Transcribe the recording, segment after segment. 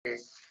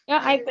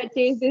I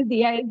purchased this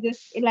diya. It's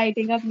just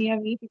lighting up near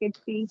me, if you can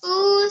see.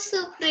 Oh,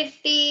 so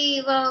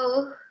pretty.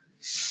 Wow.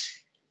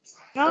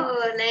 No,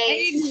 Oh, I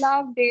nice.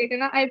 loved it.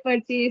 I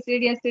purchased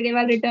it yesterday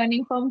while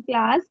returning from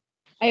class.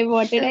 I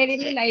bought it. I really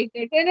Okay. liked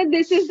it.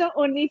 This is the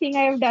only thing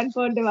I have done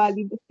for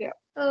Diwali this year.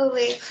 Oh,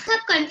 wait.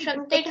 Have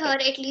confronted her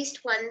at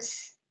least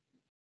once.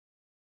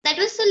 That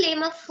was so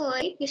lame of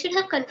her. You should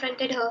have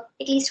confronted her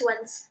at least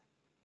once.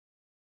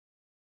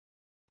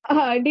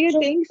 Do you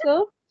think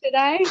so? Should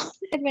I?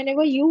 That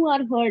whenever you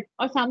are hurt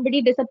or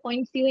somebody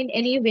disappoints you in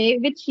any way,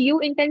 which you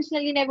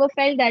intentionally never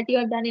felt that you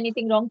have done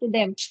anything wrong to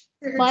them,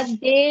 but Mhm.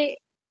 they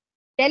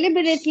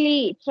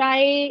deliberately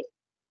try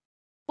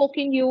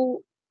poking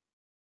you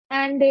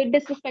and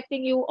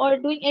disrespecting you or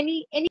doing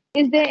any,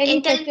 is there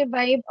any Intel festive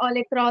vibe all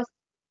across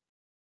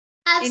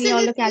in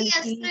your Absolutely, locality?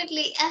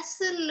 absolutely,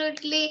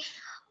 absolutely.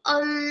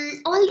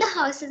 All the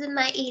houses in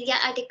my area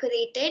are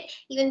decorated.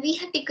 Even we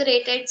have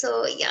decorated,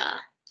 so yeah,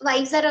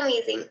 vibes are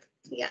amazing.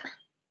 Yeah.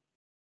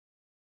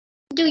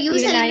 Do you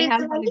Even I celebrate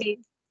have Diwali? holidays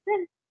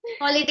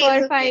Holidays,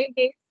 for okay. 5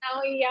 days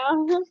now,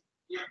 yeah.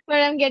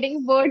 But I'm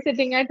getting bored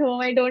sitting at home.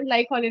 I don't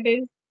like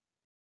holidays.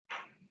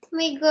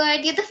 My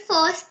God, you're the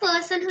first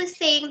person who's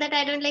saying that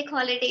I don't like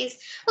holidays.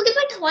 Okay,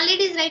 but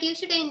holidays, right? You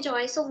should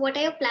enjoy. So, what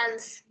are your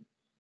plans?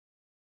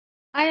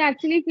 I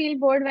actually feel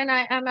bored when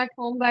I am at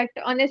home, but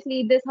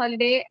honestly, this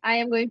holiday I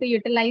am going to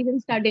utilize in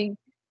studying.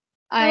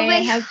 Oh I my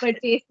have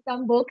purchased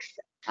some books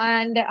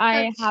and God.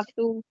 I have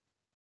to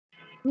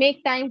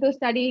make time to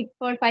study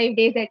for 5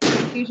 days at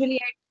least. Usually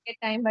I don't get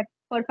time, but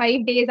for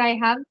 5 days I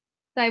have,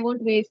 so I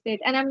won't waste it.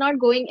 And I'm not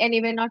going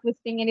anywhere, not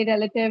visiting any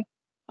relative,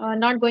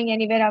 not going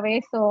anywhere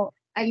away. So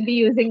I'll be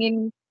using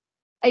in.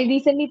 I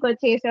recently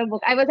purchased a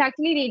book. I was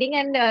actually reading,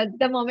 and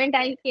the moment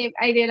I came,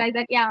 I realized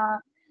that yeah,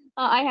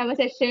 I have a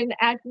session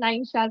at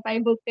 9 sharp. I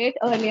booked it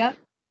earlier,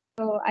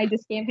 so I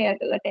just came here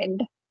to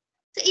attend.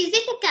 So, is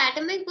it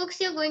academic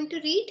books you're going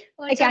to read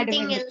or something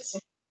Academic books.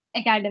 else?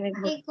 Academic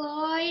books. My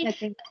God.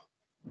 Nothing.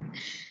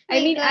 I My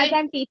mean, as God.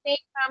 I'm teaching,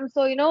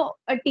 so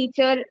a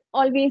teacher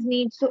always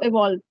needs to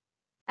evolve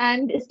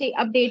and stay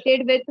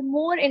updated with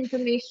more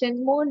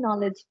information, more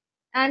knowledge.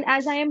 And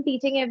as I am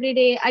teaching every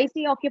day, I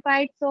see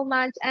occupied so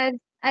much as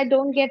I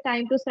don't get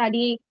time to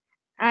study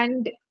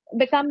and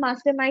become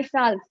master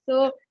myself.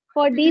 So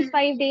for these Mhm,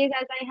 5 days,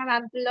 as I have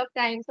ample of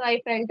time, so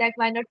I felt that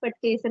why not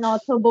purchase an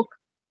author book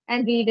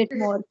and read it mhm.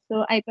 more.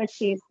 So I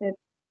purchased it.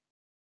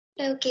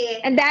 Okay.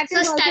 And that So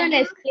is also an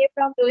studying. escape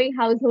from doing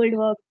household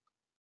work,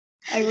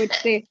 I would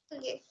say.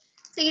 Okay.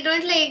 So you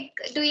don't like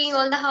doing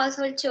all the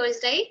household chores,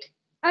 right?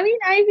 I mean,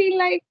 I feel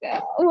like,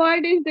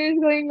 what is this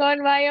going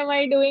on? Why am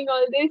I doing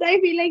all this? I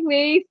feel like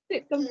waste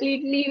Okay.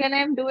 completely when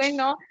I'm doing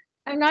no.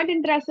 I'm not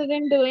interested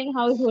in doing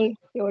household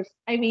chores.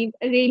 I mean,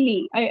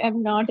 really, I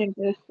am not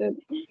interested.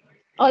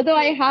 Although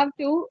I Hmm. have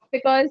to,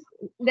 because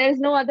there's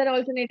no other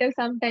alternative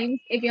sometimes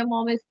if your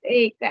mom is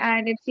sick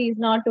and if she's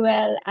not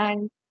well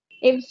and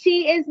if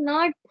she is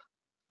not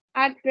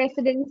at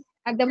residence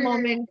at the Mhm.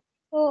 moment,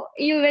 so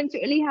you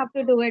eventually have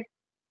to do it,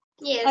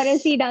 or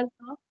else Yes. she does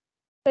not.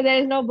 So there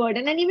is no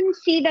burden. And even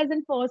she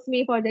doesn't force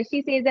me for this.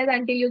 She says that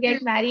until you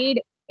get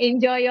married,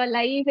 enjoy your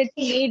life. It's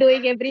me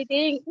doing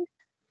everything.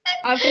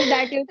 After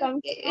that, you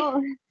come to Okay.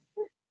 know.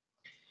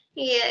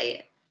 Yeah,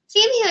 yeah.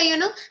 Same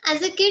here,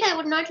 as a kid, I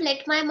would not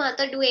let my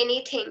mother do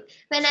anything.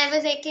 When I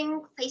was, I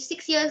think, 5,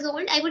 6 years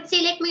old, I would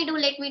say, let me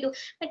do.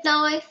 But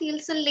now I feel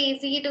so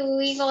lazy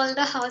doing all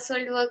the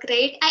household work,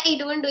 right? I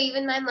don't do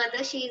even my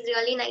mother. She is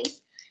really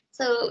nice.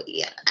 So,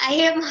 yeah, I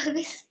am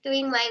always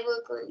doing my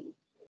work only.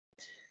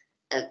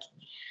 Okay.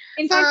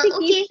 In fact, she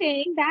keeps Okay.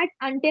 saying that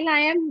until I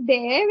am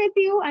there with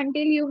you,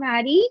 until you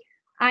marry,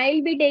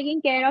 I'll be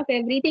taking care of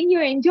everything.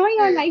 You enjoy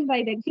your Hmm. life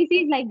by then. She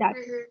says like that.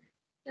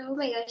 Hmm. Oh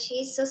my gosh,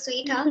 she's so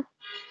sweet, huh?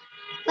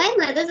 Why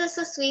mothers are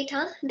so sweet,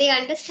 huh? They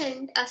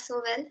understand us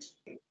so well.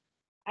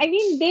 I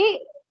mean, they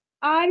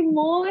are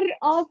more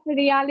of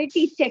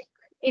reality check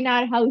in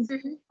our house.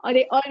 Hmm. Or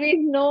they always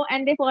know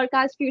and they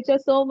forecast future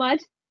so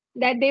much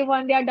that they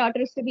want their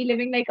daughters to be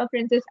living like a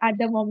princess at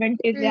the moment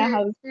in their Hmm.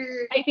 house.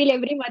 Hmm. I feel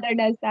every mother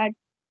does that.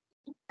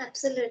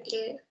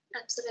 Absolutely.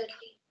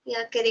 Absolutely.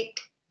 Yeah,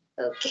 correct.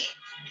 Okay.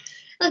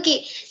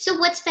 Okay. So,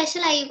 what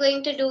special are you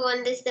going to do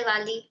on this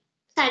Diwali?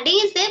 Studying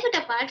is there,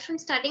 but apart from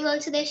studying,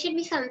 also there should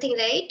be something,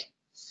 right?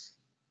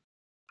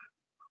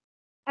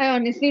 I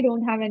honestly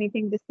don't have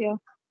anything this year.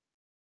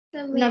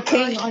 Oh my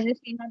Nothing, God.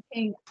 honestly,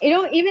 nothing.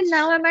 Even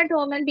now I'm at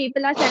home and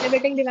people are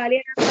celebrating Diwali,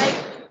 and I'm like,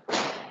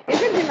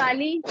 is it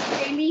Diwali?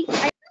 Really?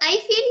 I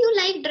feel you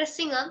like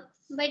dressing up,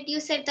 but you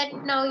said that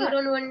now you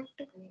don't want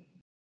to.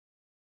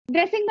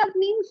 Dressing up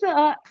means,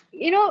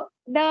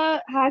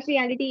 the harsh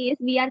reality is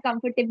we are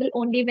comfortable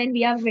only when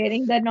we are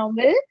wearing the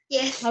normal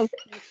Yes.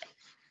 outfit.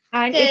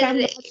 And if I'm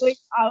not Correct. going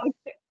out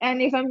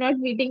and if I'm not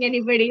meeting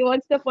anybody,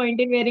 what's the point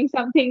in wearing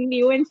something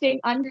new and staying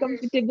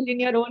uncomfortable in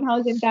your own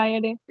house entire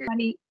day?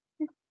 Money.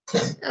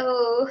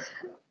 Oh,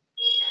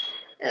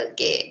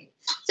 okay.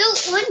 So,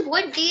 on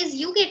what days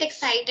you get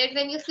excited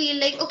when you feel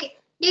like, okay,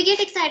 do you get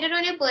excited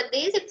on your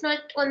birthdays if not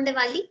on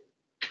Diwali?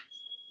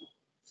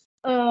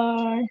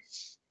 Uh,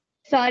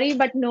 Sorry,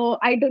 but no,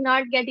 I do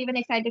not get even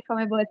excited for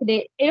my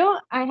birthday.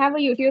 I have a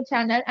YouTube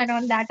channel, and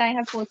on that I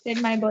have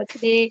posted my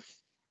birthday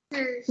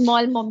Hmm.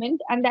 small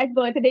moment. And that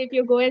birthday, if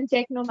you go and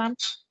check, no, ma'am,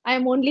 I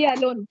am only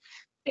alone,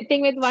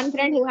 sitting with one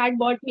friend who had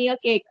bought me a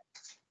cake,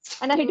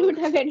 and I Hmm. don't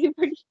have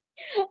anybody.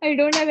 I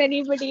don't have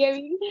anybody. I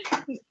mean,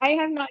 I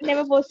have not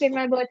never posted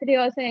my birthday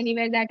also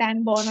anywhere that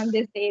I'm born on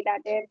this day,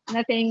 that is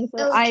nothing.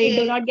 So I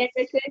do Okay. not get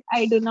wishes.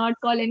 I do not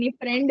call any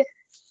friend.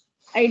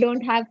 I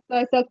don't have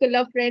a circle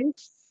of friends.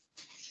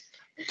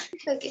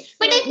 Okay.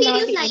 But So I feel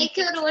not you even. like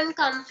your own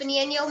company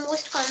and you're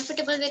most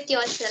comfortable with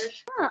yourself.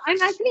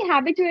 I'm actually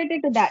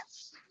habituated to that.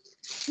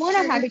 More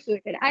of Hmm.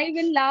 habituated. I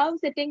will love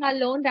sitting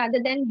alone rather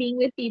than being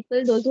with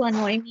people, those who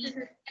annoy me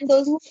Hmm. and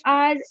those who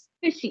are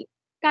fishy,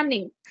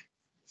 cunning.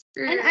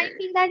 And I Hmm.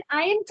 feel that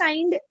I am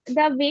kind.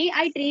 The way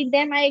I treat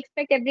them, I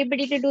expect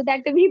everybody to do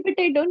that to me, but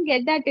I don't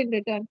get that in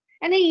return.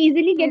 And I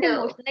easily get No.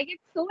 emotional. I get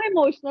so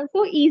emotional,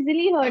 so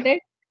easily hurted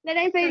that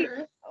I felt,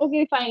 Hmm.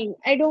 okay, fine.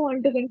 I don't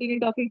want to continue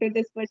talking to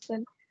this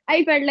person.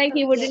 I felt like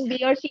he Okay. wouldn't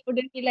be or she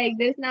wouldn't be like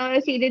this. Now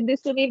she did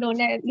this to me. Don't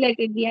let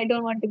it be. I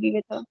don't want to be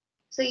with her.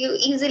 So you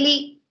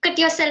easily cut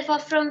yourself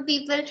off from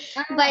people,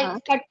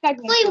 but Cut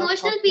for myself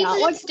off. emotional Yeah. people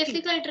What it's do you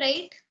think? difficult,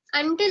 right?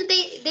 Until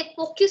they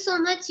poke you so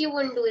much, you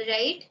won't do it,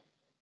 right?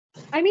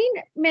 I mean,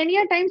 many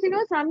a times,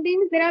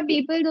 sometimes there are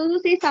people those who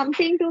say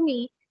something to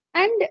me.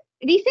 And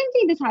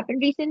recently, this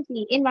happened.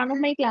 Recently, in one of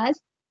my class,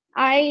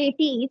 I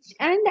teach,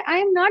 and I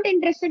am not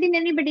interested in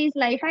anybody's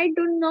life. I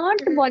do not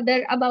Hmm.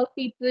 bother about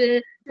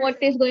people, what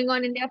Hmm. is going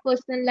on in their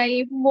personal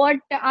life, what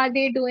are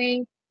they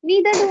doing.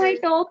 Neither do I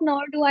Hmm. talk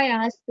nor do I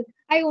ask.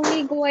 I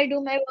only go, I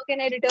do my work,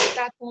 and I return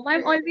back home.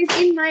 I'm Hmm. always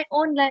in my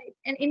own life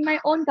and in my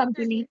own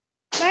company.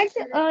 Hmm. But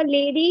a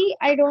lady,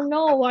 I don't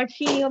know what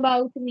she knew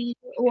about me,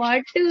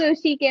 what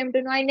she came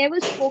to know. I never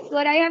spoke to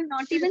her. I have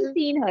not even Hmm.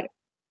 seen her.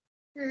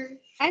 Hmm.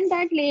 And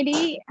that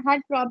lady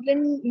had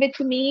problem with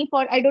me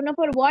for I don't know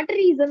for what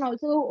reason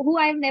also, who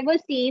I've never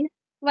seen.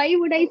 Why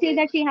would I say Okay.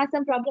 that she has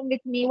some problem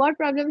with me? What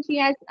problem she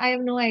has, I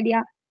have no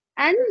idea.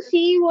 And Hmm.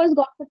 she was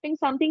gossiping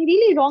something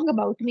really wrong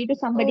about me to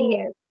somebody Oh,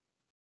 else.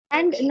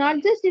 And not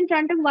okay. just in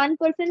front of one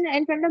person,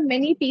 in front of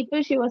many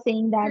people, she was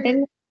saying that. Hmm.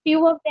 And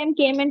few of them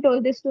came and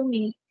told this to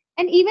me.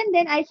 And even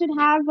then, I should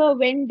have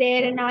went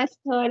there and asked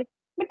her.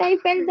 But I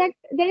felt Hmm. that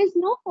there is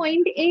no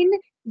point in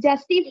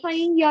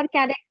justifying your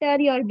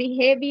character, your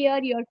behavior,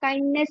 your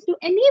kindness to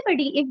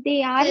anybody. If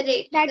they are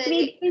Correct, that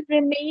way, correct. they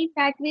will remain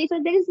that way. So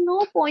there is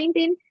no point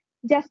in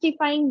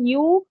justifying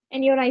you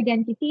and your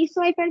identity.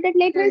 So I felt that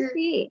let her Hmm.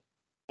 say.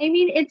 I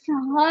mean, it's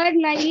her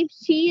life.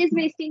 She is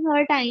wasting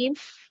her time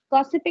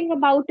gossiping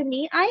about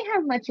me. I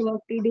have much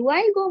work to do.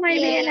 I go my Yeah,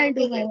 way and yeah, I I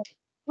do my work. get.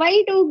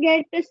 Why to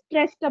get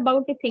stressed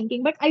about the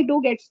thinking? But I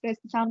do get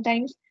stressed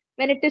sometimes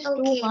when it is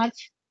too Okay.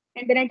 much.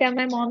 And then I tell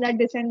my mom that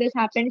this and this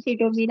happened. She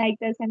told me like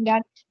this and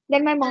that.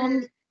 Then my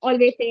mom Hmm.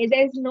 always says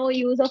there's no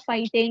use of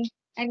fighting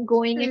and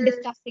going and Hmm.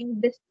 discussing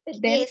this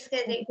with them. Yes,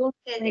 correct, Don't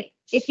do it. correct,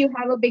 If you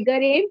have a bigger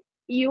aim,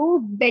 you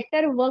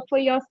better work for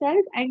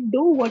yourself and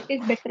do what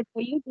is better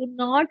for you. Do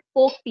not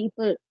poke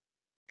people.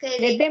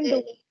 Let correct, them do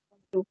what correct. they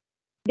want to.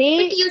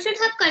 But They you should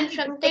have should be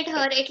confronted disrespected.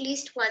 her at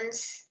least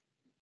once.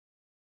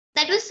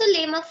 That was so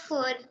lame of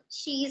her.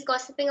 She's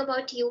gossiping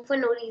about you for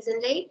no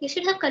reason, right? You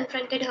should have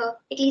confronted her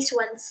at least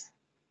once.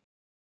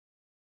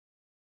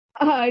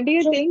 Do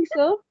you think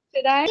so?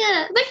 Should I?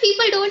 Yeah, but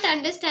people don't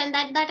understand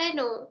that. That I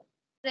know,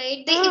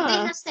 right? They if they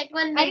Ah, have set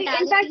one I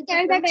in fact mentality, they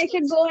felt that won't I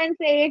should change. go and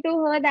say to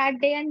her that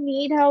day and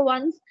meet her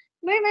once.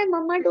 But my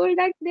mama told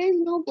that there is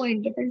no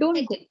point. Don't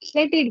Let go. it be.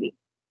 Let it be.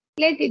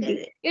 Let it be.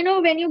 Correct.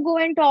 When you go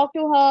and talk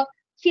to her,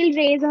 she'll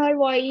raise her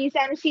voice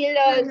and she'll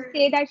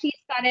say Mm-hmm. that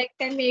she's correct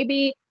and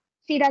maybe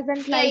she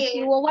doesn't Yeah, like yeah,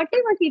 you yeah. or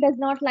whatever she does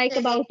not like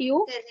about Correct,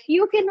 you. correct.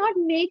 You cannot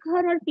make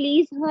her or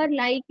please her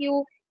like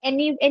you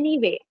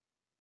anyway.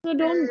 So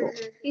don't go.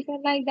 She Mm-hmm.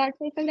 said like that.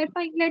 So I said that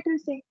fine, let her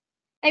say.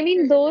 I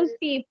mean, those Mm-hmm.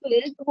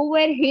 people who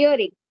were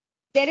hearing,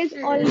 there is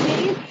always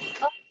Mm-hmm.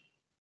 a,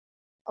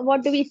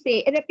 what do we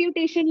say, a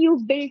reputation you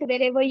built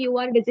wherever you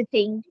are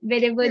visiting,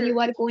 wherever you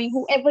are going,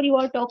 whoever you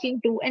are talking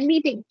to and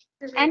meeting.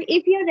 And Mm-hmm.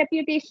 if your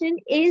reputation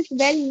is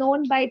well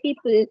known by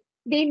people,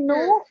 they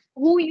know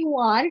who you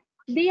are,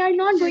 they are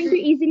not going to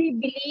Mm-hmm. easily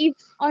believe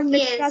or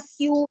mistrust Yes,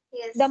 you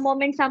the yes.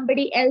 moment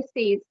somebody else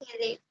says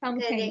Correct,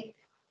 something. correct,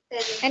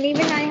 correct. And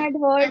even I had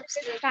heard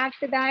this Absolutely. fact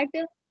that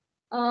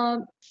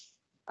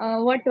uh,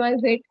 what was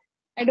it?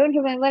 I don't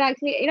remember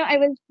actually. I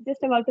was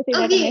just about to say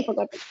that and I Okay.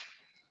 forgot it.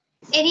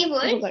 Any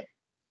I word? forgot.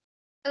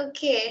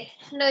 Okay.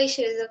 No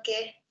issues.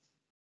 Okay.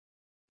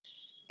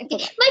 I Okay.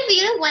 forgot.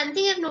 But one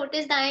thing I've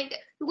noticed that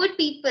good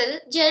people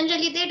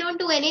generally they don't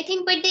do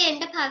anything, but they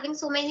end up having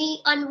so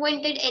many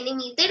unwanted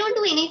enemies. They don't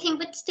do anything,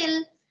 but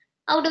still,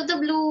 out of the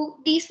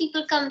blue, these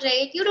people come,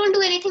 right? You don't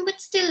do anything, but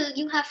still,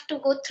 you have to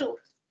go through.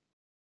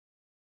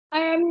 I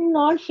am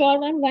not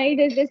sure on why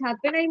does this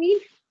happen. I mean,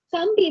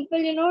 some people,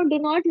 do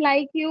not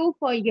like you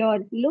for your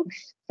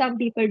looks. Some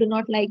people do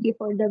not like you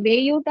for the way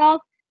you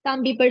talk.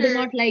 Some people do Hmm.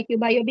 not like you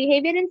by your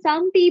behavior, and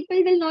some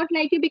people will not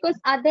like you because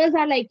others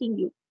are liking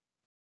you.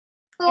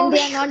 and Oh they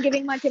my are not God.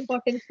 giving much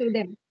importance to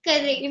them.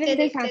 Correct, Even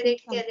this correct, happens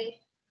correct, sometimes.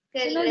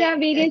 correct, There are correct,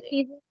 various correct.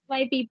 reasons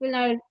why people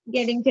are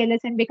getting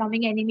jealous and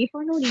becoming enemy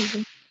for no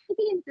reason. I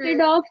think instead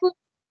Hmm, of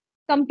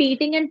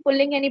competing and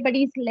pulling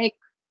anybody's leg,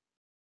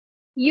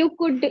 you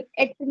could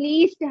at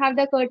least have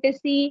the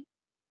courtesy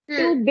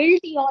to hmm. build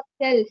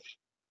yourself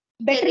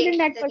better than Correct,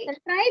 that person.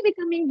 correct. Try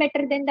becoming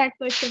better than that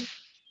person.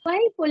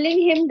 Why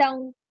pulling him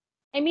down?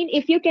 I mean,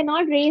 if you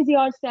cannot raise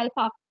yourself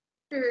up,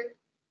 Hmm,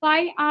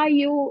 why are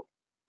you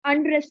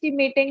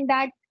underestimating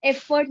that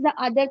effort the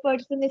other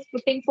person is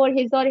putting for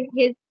his or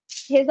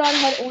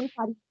her own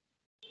career?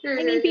 hmm,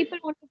 I mean, hmm, people hmm.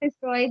 want to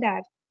destroy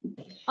that.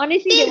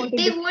 Honestly, they they want to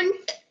they destroy.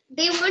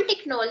 won't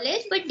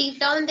acknowledge, but deep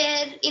down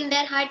there in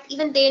their heart,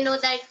 even they know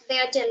that they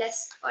are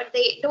jealous or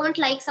they don't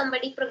like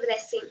somebody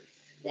progressing,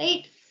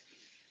 right?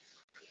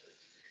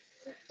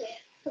 Okay,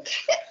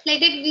 okay.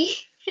 Let it be.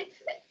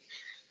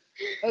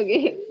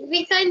 Okay.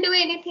 We can't do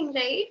anything,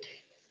 right?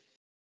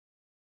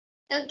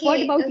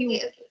 What Okay, about okay,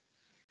 you? okay.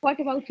 What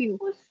about you?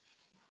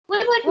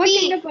 What about What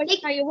kind of me? person Like,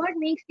 are you? What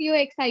makes you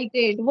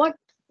excited? What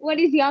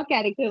is your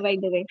character, by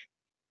the way?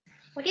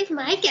 what is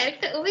my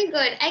character? Oh my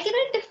god, I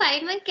cannot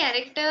define my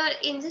character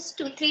in just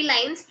two, three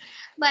lines.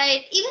 But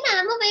even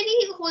I'm a very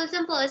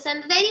wholesome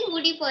person, very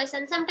moody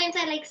person. Sometimes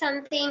I like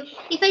something.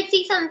 If I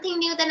see something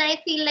new, then I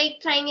feel like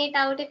trying it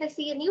out. If I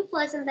see a new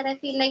person, then I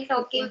feel like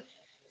talking. Okay.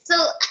 So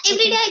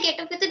every day Okay. I get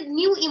up with a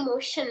new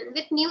emotion,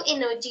 with new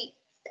energy.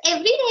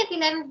 Every day I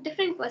feel I'm a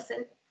different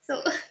person.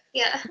 So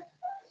yeah,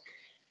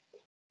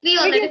 we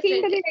all But are you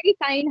seem to different. be very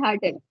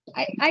kind-hearted.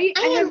 I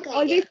I have am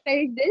kind, always yeah.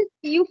 felt this.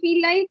 You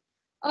feel like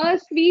a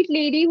sweet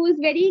lady who's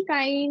very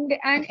kind,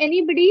 and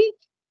anybody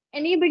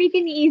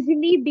can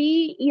easily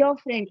be your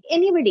friend.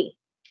 Anybody.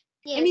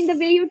 I mean, the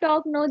way Yes. you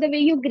talk, no, the way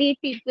you greet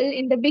people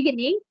in the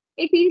beginning,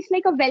 it feels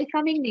like a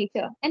welcoming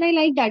nature, and I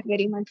like that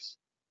very much.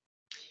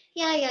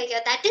 Yeah, yeah, yeah.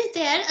 That is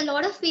there. A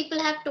lot of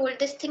people have told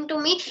this thing to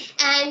me,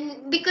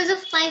 and because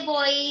of my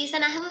voice,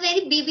 and I have a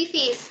very baby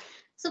face,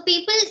 so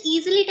people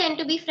easily tend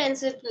to be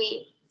friends with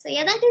me. So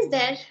yeah, that is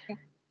there. Yeah.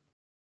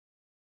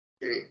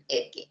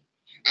 Okay.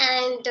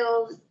 And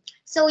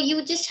so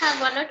you just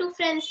have one or two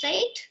friends,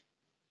 right?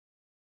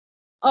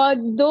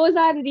 Those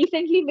are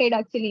recently made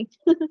actually.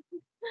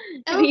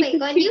 Oh my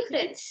god, Recently new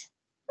friends.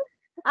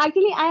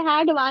 Actually, I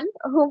had one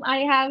whom I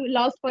have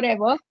lost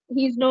forever.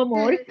 He's no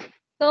more. Hmm,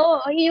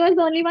 So he was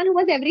the only one who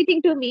was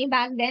everything to me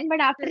back then. But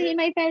after hmm, him,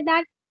 I felt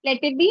that let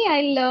it be.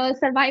 I'll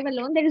survive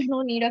alone. There is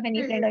no need of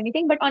any friend hmm. or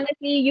anything. But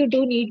honestly, you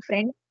do need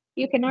friends.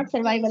 You cannot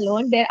survive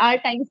alone. Yes. There are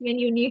times when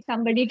you need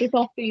somebody to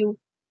talk to you.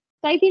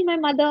 So I think my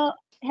mother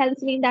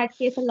helps me in that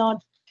case a lot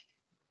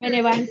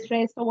whenever I'm Hmm,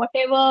 stressed or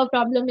whatever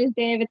problem is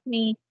there with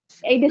me.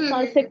 I hmm,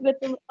 discuss hmm, it hmm. with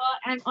her,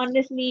 and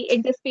honestly,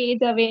 it just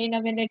fades away in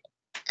a minute.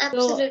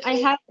 So I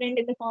Absolutely. have friend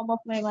in the form of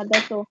my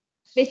mother. So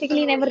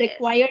basically Oh never yes.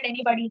 required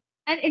anybody.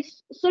 And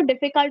it's so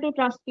difficult to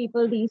trust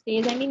people these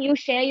days. I mean, you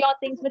share your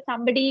things with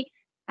somebody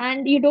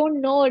and you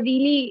don't know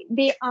really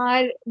they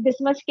are this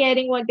much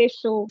caring what they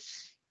show.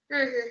 Hmm,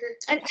 hmm, hmm.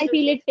 And I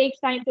feel it Absolutely. takes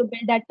time to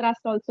build that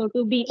trust also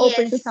to be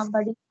open to Yes.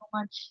 somebody so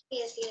much.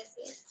 Yes, yes,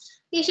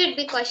 yes. You should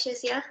be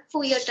cautious, yeah,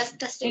 who you're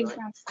trusting on.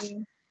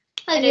 Exactly.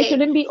 All And you right.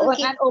 shouldn't be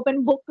Okay. an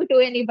open book to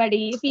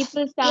anybody.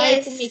 People start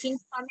making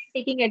Yes. fun and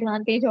taking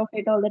advantage of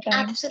it all the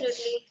time.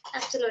 Absolutely.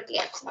 Absolutely.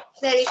 Absolutely.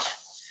 Very true.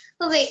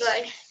 Oh my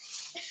God.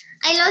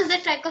 I lost the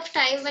track of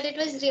time, but it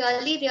was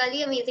really,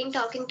 really amazing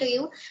talking to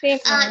you. Same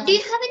Do you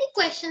here. have any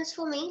questions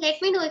for me?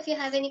 Let me know if you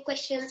have any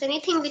questions,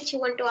 anything which you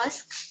want to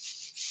ask.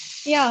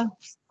 Yeah,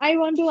 I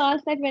want to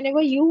ask that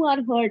whenever you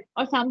are hurt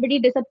or somebody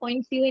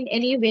disappoints you in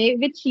any way,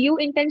 which you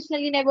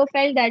intentionally never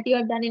felt that you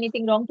have done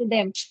anything wrong to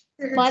them,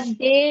 but Mhm.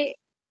 they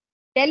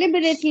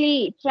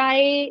deliberately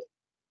try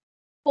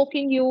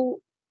poking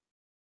you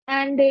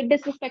and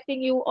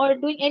disrespecting you or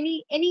doing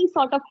any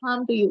sort of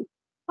harm to you,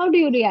 how do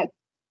you react?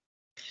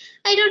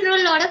 I don't know.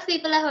 A lot of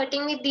people are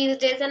hurting me these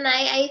days, and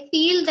I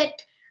feel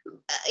that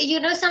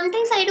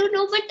sometimes I don't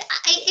know, but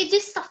I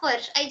just suffer.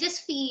 I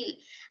just feel,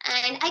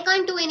 and I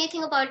can't do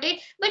anything about it.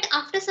 But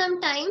after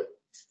some time,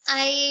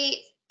 I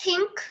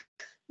think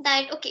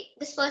that okay,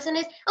 this person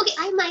is okay.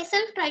 I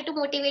myself try to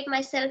motivate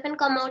myself and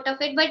come out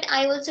of it, but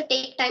I also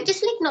take time,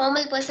 just like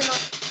normal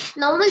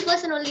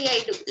person only I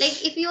do.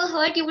 Like if you are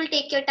hurt, you will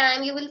take your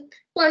time, you will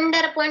ponder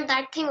upon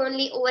that thing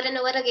only over and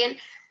over again.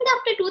 But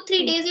after 2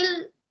 3 days,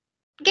 you'll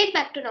get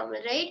back to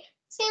normal, right?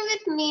 Same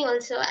with me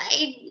also.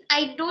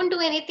 I don't do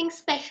anything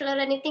special or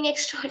anything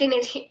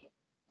extraordinary.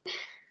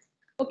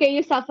 Okay,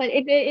 you suffer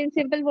it in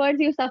simple words.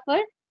 You suffer,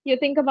 you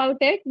think about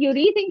it, you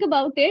rethink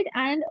about it,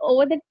 and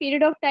over that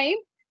period of time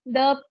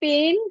the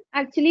pain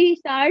actually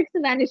starts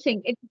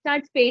vanishing, it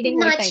starts fading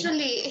over time.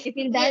 Naturally. You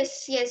feel that?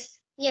 Yes, yes.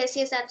 Yes,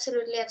 yes,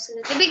 absolutely,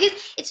 absolutely.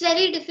 Because it's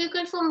very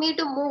difficult for me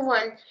to move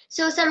on.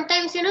 So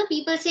sometimes,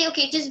 people say,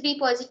 okay, just be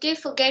positive,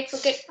 forget.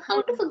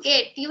 How to Hmm.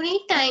 forget? You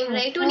need time, Hmm.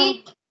 right? You Hmm.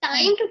 need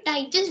time to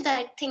digest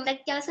that thing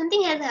that, yeah,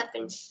 something has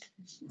happened.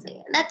 So,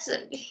 yeah, that's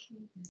it.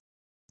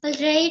 All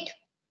right.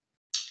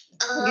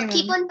 Okay,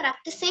 Keep ma'am. on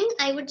practicing.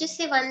 I would just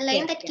say one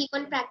line Yes, that yes. keep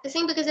on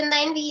practicing, because in the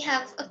end we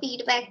have a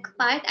feedback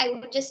part. I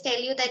would just tell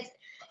you that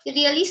You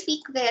really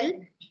speak well,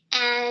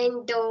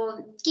 and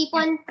keep Yeah.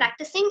 on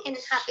practicing, and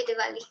happy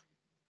Diwali.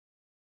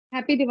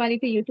 Happy Diwali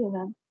to you too,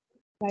 ma'am.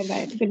 Bye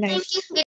bye. Good night. Thank you. Good